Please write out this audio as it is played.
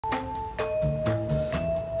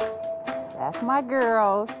That's my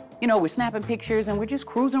girls. You know, we're snapping pictures and we're just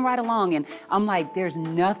cruising right along. And I'm like, there's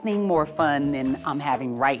nothing more fun than I'm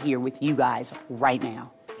having right here with you guys right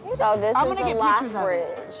now. So this is the lock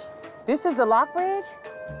bridge. This is the lock bridge?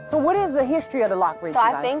 So what is the history of the lock bridge? So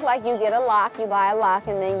I think like you get a lock, you buy a lock,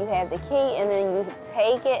 and then you have the key, and then you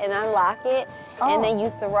take it and unlock it, and then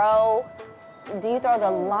you throw, do you throw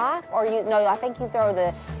the lock or no, I think you throw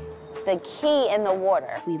the key in the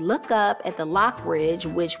water. We look up at the lock bridge,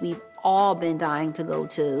 which we've all been dying to go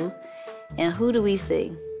to, and who do we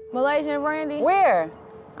see? Malaysia and Brandi. Where?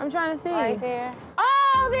 I'm trying to see. Right there.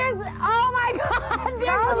 Oh, there's, oh my God,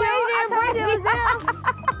 there's Malaysia and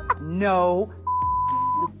Brandi. No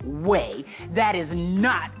way. That is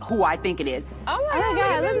not who I think it is. Oh my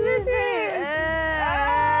God, look at this bitch.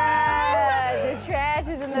 The trash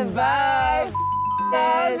is in the vibe.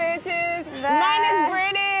 Bad bitches. Mine is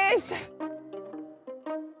British.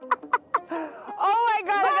 Oh my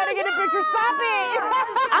God, I gotta get a picture. Stop it.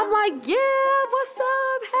 I'm like, yeah, what's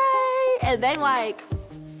up, hey? And they like,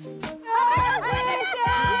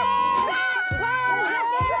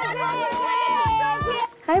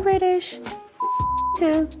 hi, British.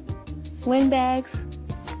 Too. Windbags.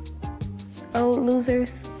 Old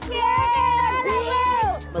losers.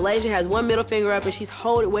 Malaysia has one middle finger up and she's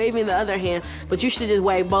waving the other hand, but you should just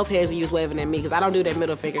wave both hands when you're just waving at me, because I don't do that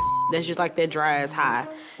middle finger. That's just like that dry as high.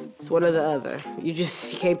 It's one or the other. You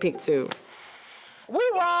can't pick two. We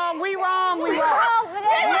wrong. Look at us all.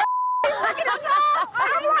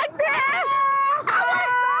 I'm like this.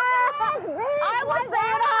 I was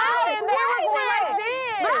saying hi and they were going like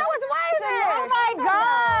this. But I was waving. Oh my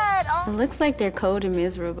God. Oh. It looks like they're cold and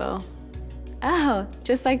miserable. Oh,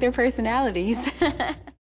 just like their personalities.